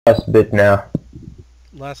last bit now.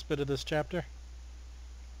 Last bit of this chapter?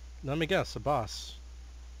 Let me guess, a boss.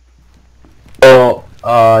 So,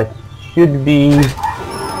 should be...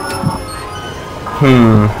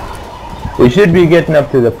 We should be getting up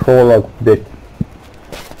to the prologue bit.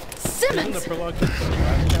 Isn't the prologue bit from the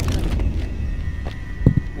last chapter?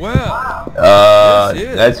 Well,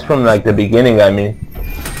 that's from like the beginning, I mean.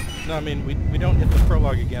 No, I mean, we don't hit the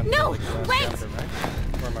prologue again. No, like the last wait! chapter, right?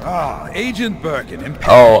 Or am I wrong? Agent Birkin,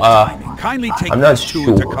 kindly take I'm not these two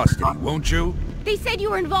into sure. custody, won't you? They said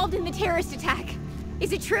you were involved in the terrorist attack.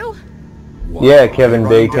 Is it true? What, Yeah, Kevin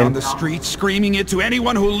running Bacon. down the street screaming it to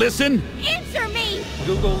anyone who'll listen? Answer me!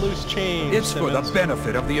 Google loose change. It's for the Simmons.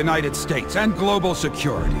 benefit of the United States and global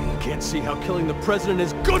security. Can't see how killing the president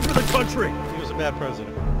is good for the country! He was a bad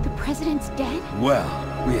president. The president's dead? Well,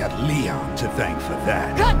 we have Leon to thank for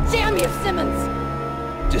that. God damn you, Simmons!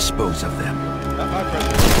 Dispose of them. Not my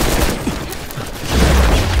president.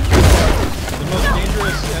 The most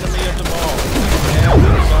dangerous enemy of them all. And the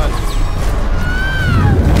sun.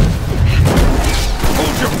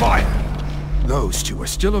 Hold your fire! Those two are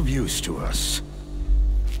still of use to us.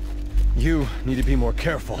 You need to be more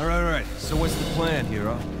careful. Alright. So what's the plan,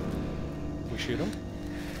 hero? We shoot him?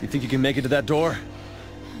 You think you can make it to that door?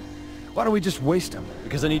 Why don't we just waste him?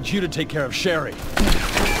 Because I need you to take care of Sherry.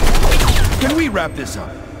 Can we wrap this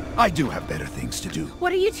up? I do have better things to do.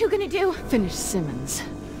 What are you two gonna do? Finish Simmons.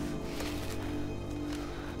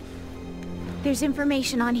 There's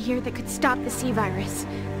information on here that could stop the C-virus.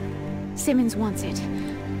 Simmons wants it.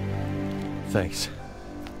 Thanks.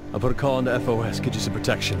 I'll put a call into FOS, get you some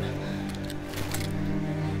protection.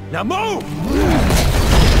 Now move!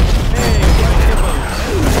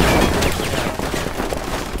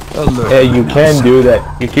 Yeah, you can do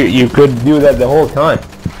that. You could do that the whole time.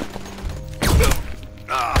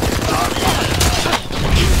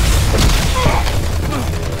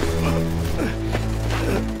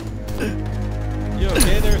 You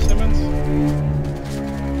okay there, Simmons?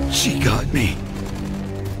 She got me.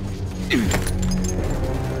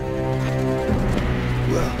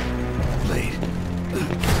 Well played.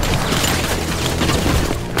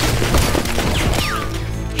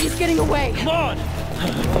 He's getting away. Come on!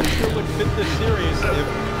 Well, it sure would fit this series if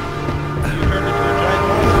you turned into a giant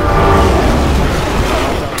monster.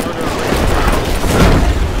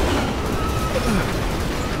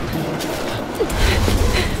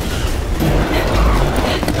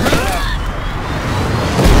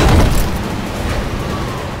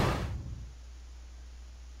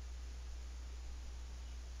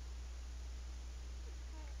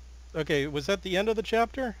 Okay, was that the end of the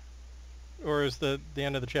chapter? Or is the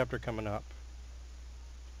end of the chapter coming up?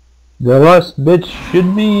 The last bit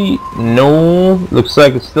should be... No, looks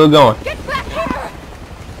like it's still going. Get back here!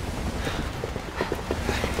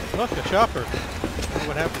 Look, a chopper. I wonder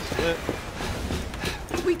what happens to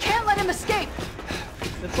it. We can't let him escape.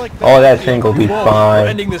 It's like Oh, that thing will be We're fine.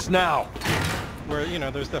 ending this now. where, you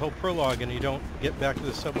know, there's the whole prologue and you don't get back to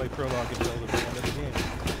the subway prologue until the end of the game.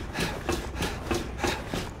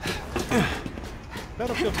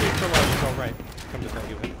 Battlefield 3 prologue is alright, come to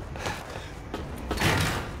think of it.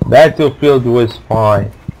 Battlefield was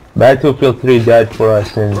fine. Battlefield 3 died for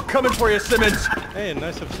us and... We're coming for you, Simmons! Hey,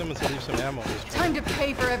 nice of Simmons to leave some ammo in his truck. Time to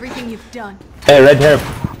pay for everything you've done. Hey, red hair.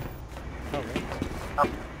 Oh,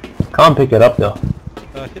 right. Can't pick it up though.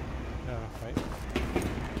 Hit... Oh, right.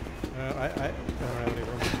 I don't have any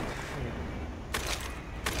room.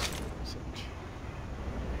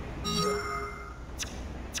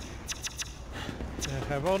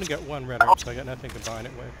 I've only got one red herb, so I got nothing to bind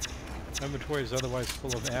it with. My inventory is otherwise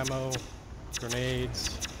full of ammo,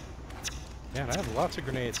 grenades. Man, I have lots of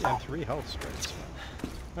grenades and 3 health sprays.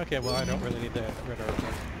 Okay, well I don't really need that red herb.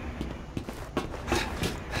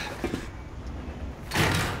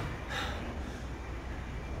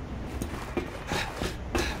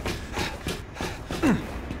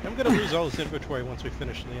 I'm gonna lose all this inventory once we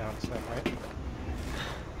finish Leon's then, right?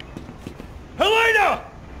 Helena!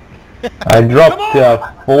 I dropped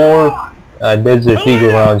 4 Desert Eagle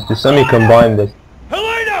rounds. Just let me combine this.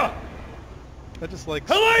 Helena! I just like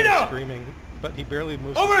Helena! screaming, but he barely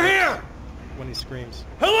moves Over his lips here! when he screams.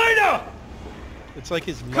 Helena! It's like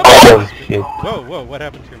his mouth. Oh shit. Whoa, what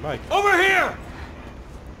happened to your mic? Over here!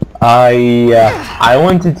 I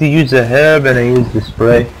wanted to use a herb and I used the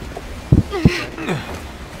spray. We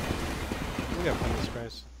got plenty of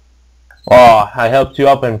sprays. Oh, I helped you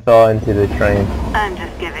up and fell into the train. I'm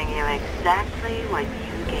just giving you exactly what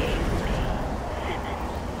you gave me,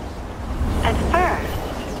 Simmons. At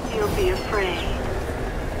first, you'll be afraid.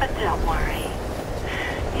 But don't worry.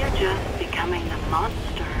 You're just becoming the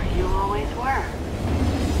monster you always were.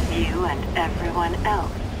 You and everyone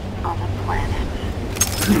else on the planet.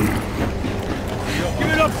 Give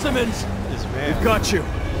it up, Simmons! This man. We've got you.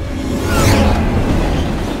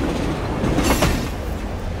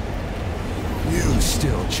 You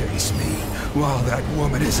still chase me while that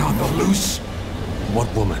woman is on the loose?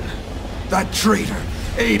 What woman? That traitor,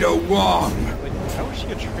 Ada Wong. Wait, how is she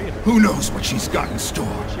a traitor? Who knows what she's got in store?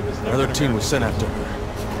 She was never Another an team was sent after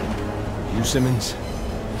her. You, Simmons?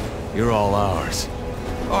 You're all ours.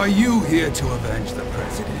 Are you here to avenge the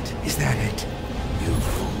president? Is that it? You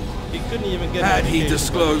fool. He couldn't even get. Had an he education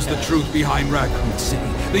disclosed like the that. truth behind Raccoon City,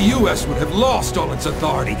 the U.S. would have lost all its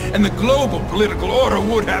authority, and the global political order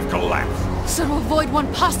would have collapsed. So to avoid one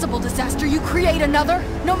possible disaster, you create another?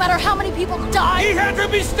 No matter how many people die? He had to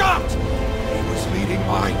be stopped! He was leading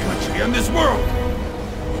my country and this world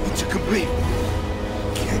into complete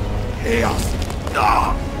chaos.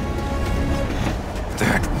 Ah!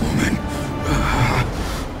 That woman...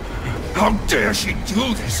 how dare she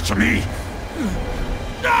do this to me?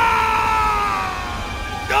 Ah!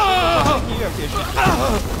 Ah! You have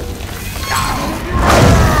issues.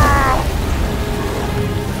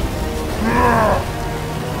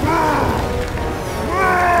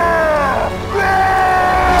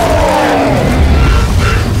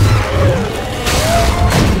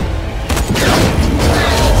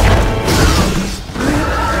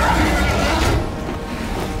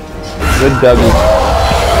 Good doggy.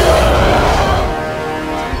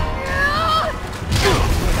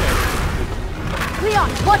 Leon,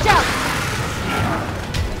 watch out!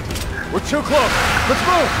 We're too close. Let's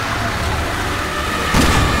move!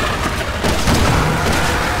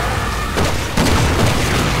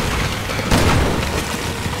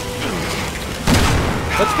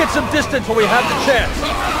 Let's get some distance when we have the chance.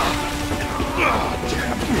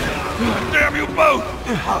 Damn you both!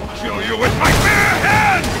 I'll kill you with my bare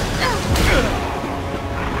hands!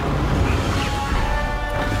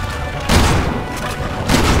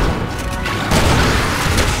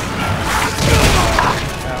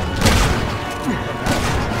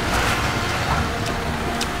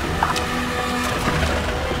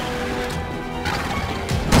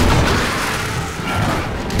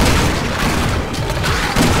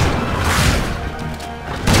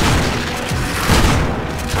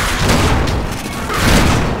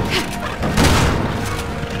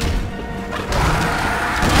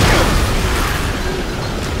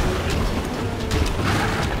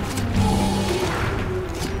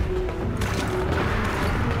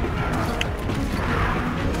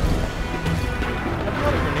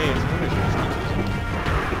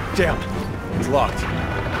 Damn, it's locked.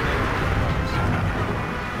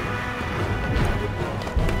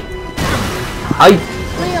 I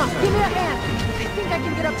Leon, give me a hand. I think I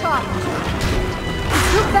can get up top. It's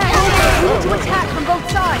too fast. We need to attack from both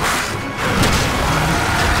sides.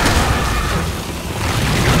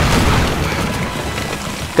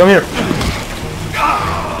 come here.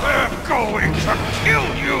 They're going to kill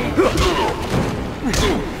you!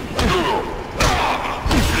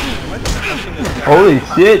 Holy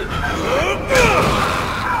shit!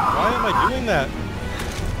 Why am I doing that?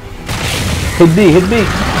 Hit B, hit B.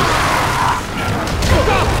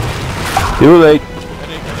 Too late.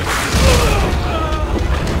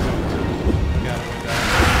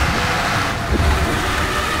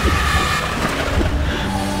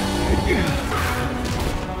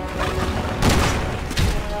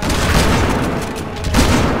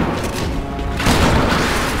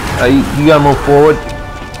 You gotta move forward.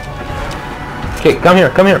 Okay, come here,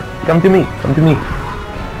 come here. Come to me, come to me.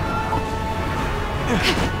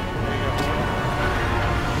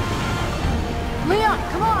 Leon,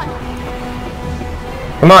 come on.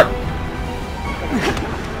 Come on.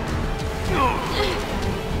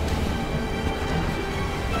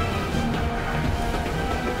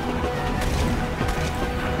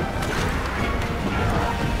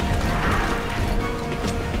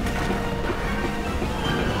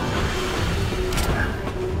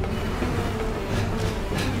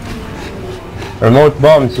 Remote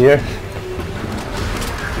bombs here.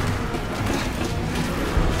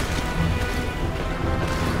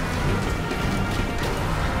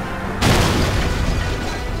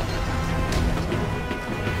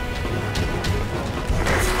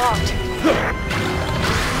 It's locked.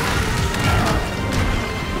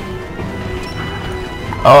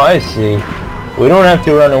 Oh, I see. We don't have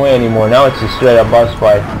to run away anymore. Now it's a straight up boss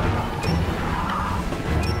fight.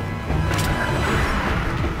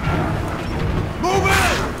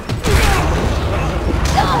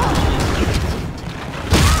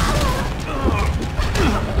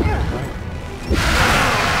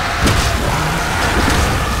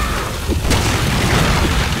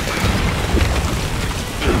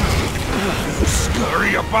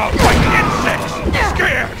 Scurry about about like insects!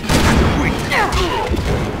 Scared! Weak!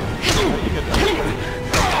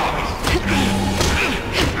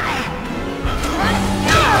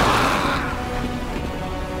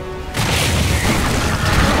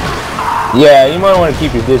 Yeah, you might want to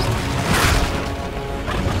keep your distance.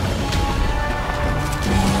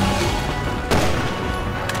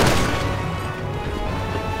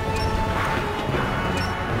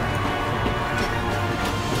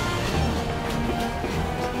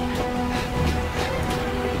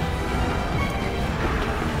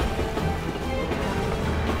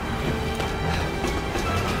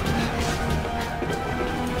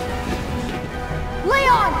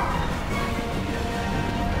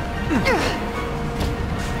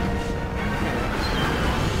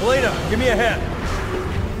 Elena, give me a hand.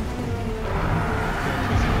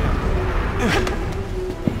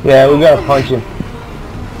 Yeah, we gotta punch him.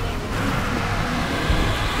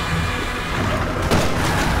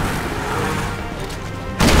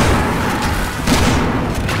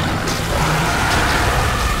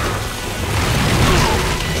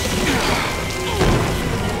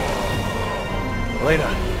 Elena,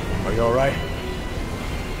 are you alright?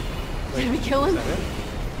 Did we kill him?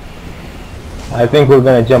 I think we're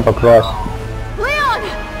gonna jump across. Leon!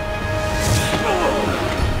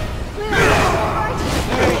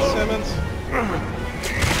 Hey, Simmons.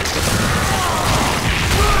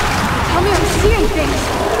 Tell me I'm seeing things!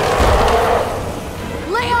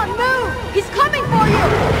 Leon, move! He's coming for you!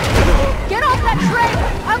 Get off that train!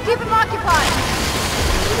 I'll keep him occupied!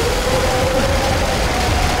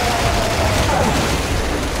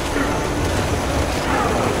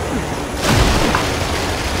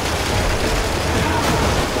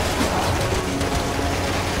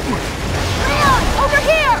 Leon, over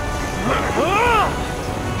here!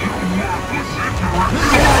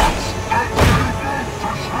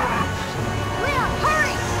 Leon,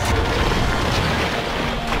 hurry!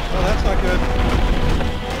 Oh, that's not good.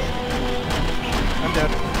 I'm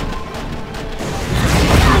dead.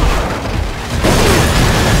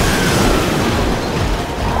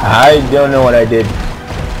 I don't know what I did. Okay,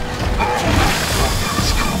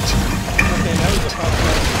 now he's a top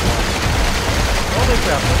player. Holy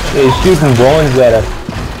crap, what the He's shooting bones at us.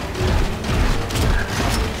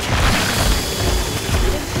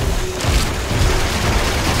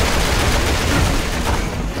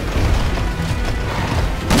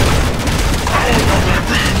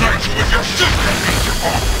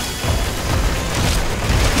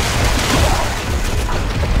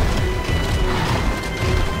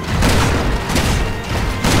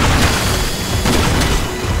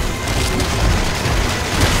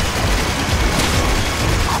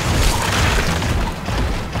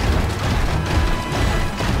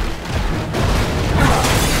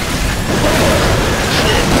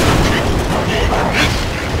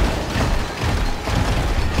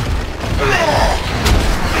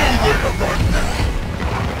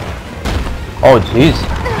 Oh jeez.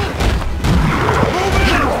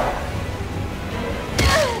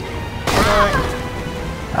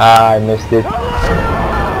 Ah, I missed it.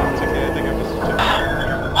 It's okay, I think I missed it too.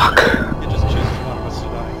 Fuck. It just chooses one of us to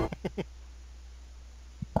die.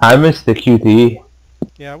 I missed the QTE.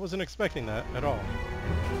 Yeah, I wasn't expecting that at all.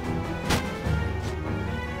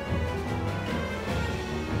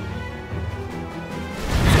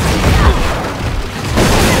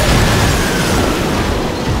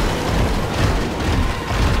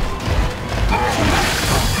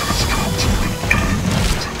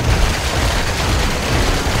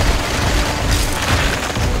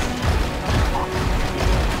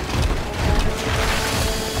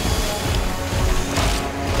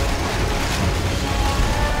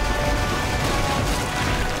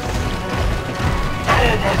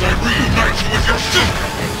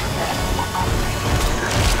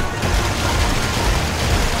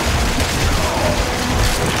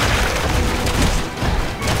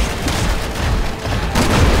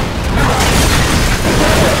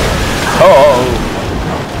 Oh.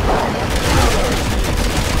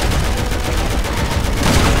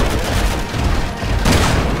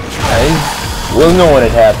 We'll know when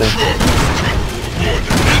it happens.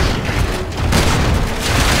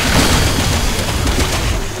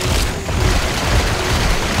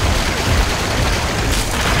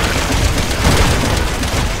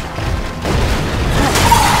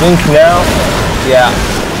 Think now? Yeah.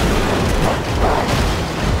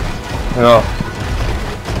 No.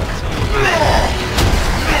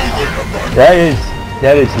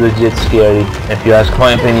 That is legit scary, if you ask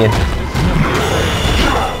my opinion.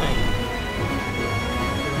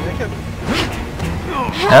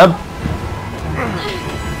 Yep.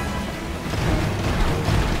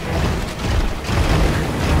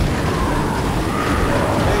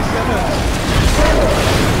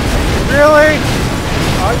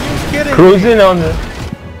 cruising on the...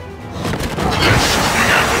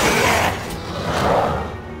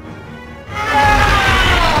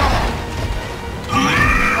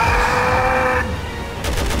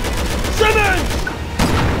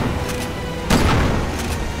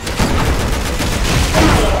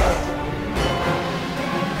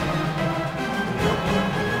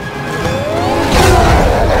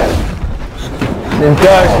 The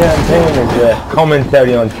entire campaign is a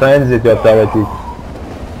commentary on transit authorities.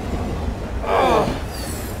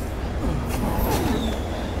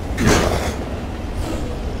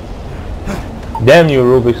 Damn you,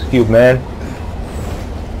 Rubik's Cube, man.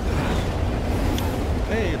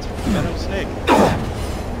 Hey, it's Venom Snake.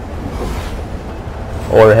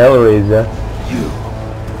 Or Hellraiser.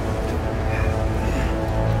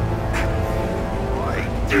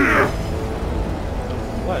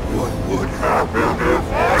 What? What would happen if...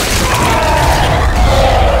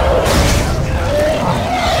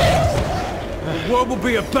 The world will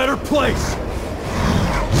be a better place!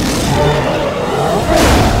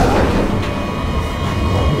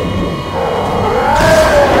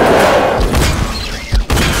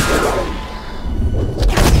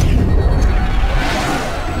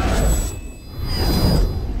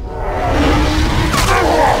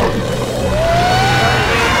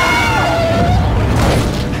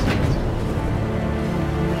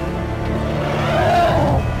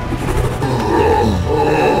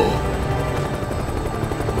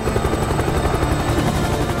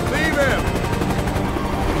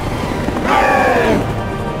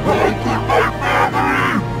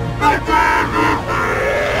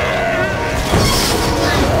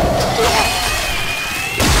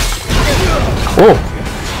 Oh!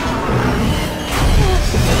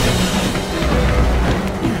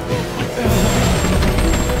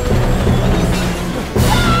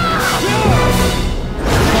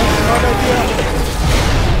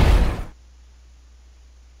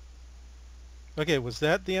 Okay, was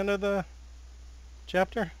that the end of the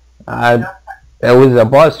chapter? That was a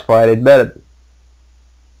boss fight, it better.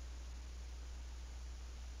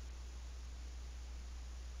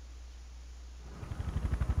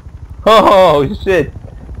 Oh shit!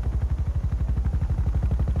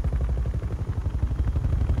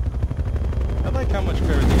 I like how much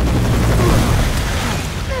better the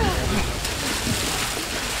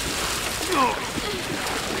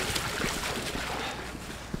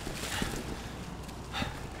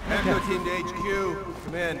Echo team to HQ,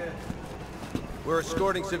 come in. We're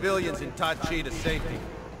escorting civilians in Tachi to safety.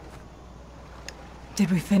 Did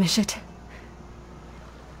we finish it?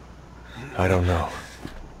 I don't know.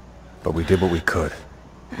 But we did what we could.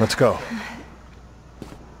 Let's go.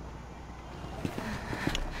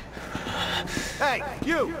 Hey,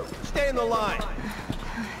 you! Stay in the line!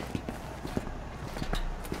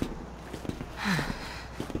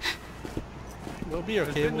 We'll be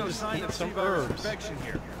okay, we'll just eat some herbs.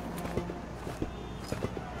 Here.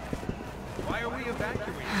 Why are we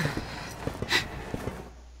evacuating?